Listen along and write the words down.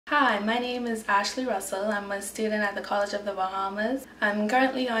Hi, my name is Ashley Russell. I'm a student at the College of the Bahamas. I'm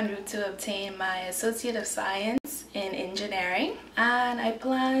currently en route to obtain my Associate of Science in Engineering, and I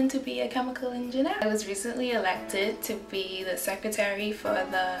plan to be a chemical engineer. I was recently elected to be the secretary for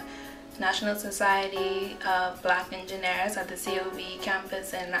the National Society of Black Engineers at the COB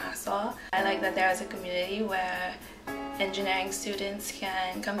campus in Nassau. I like that there is a community where engineering students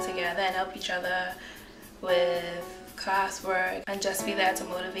can come together and help each other with classwork and just be there to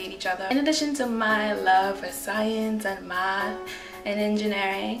motivate each other. In addition to my love for science and math and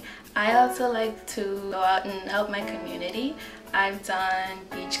engineering, I also like to go out and help my community. I've done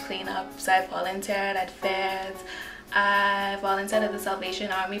beach cleanups, I've volunteered at fairs, I volunteered at the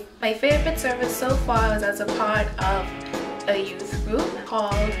Salvation Army. My favorite service so far was as a part of a youth group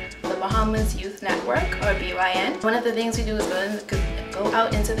called the Bahamas Youth Network, or BYN. One of the things we do is go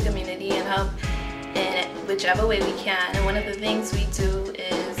out into the community and help in whichever way we can, and one of the things we do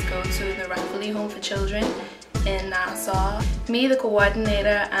is go to the Rightfully Home for Children in Nassau. Me, the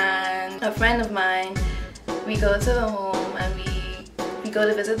coordinator, and a friend of mine, we go to the home and we go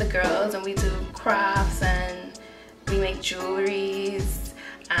to visit the girls, and we do crafts and we make jewelries,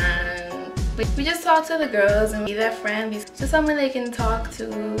 and we just talk to the girls and be their friend, just someone they can talk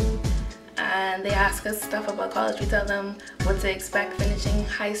to. And they ask us stuff about college. We tell them what to expect finishing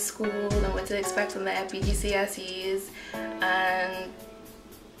high school and what to expect from the BGCSEs, and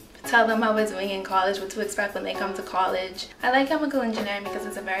tell them how we're doing in college, what to expect when they come to college. I like chemical engineering because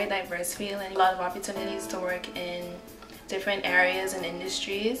it's a very diverse field and a lot of opportunities to work in different areas and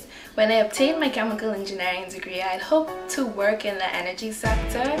industries. When I obtained my chemical engineering degree, I'd hope to work in the energy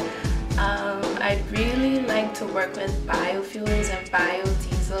sector. I'd really like to work with biofuels and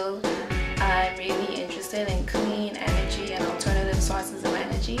biodiesel. I'm really interested in clean energy and alternative sources of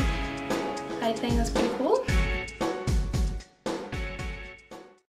energy. I think that's pretty cool.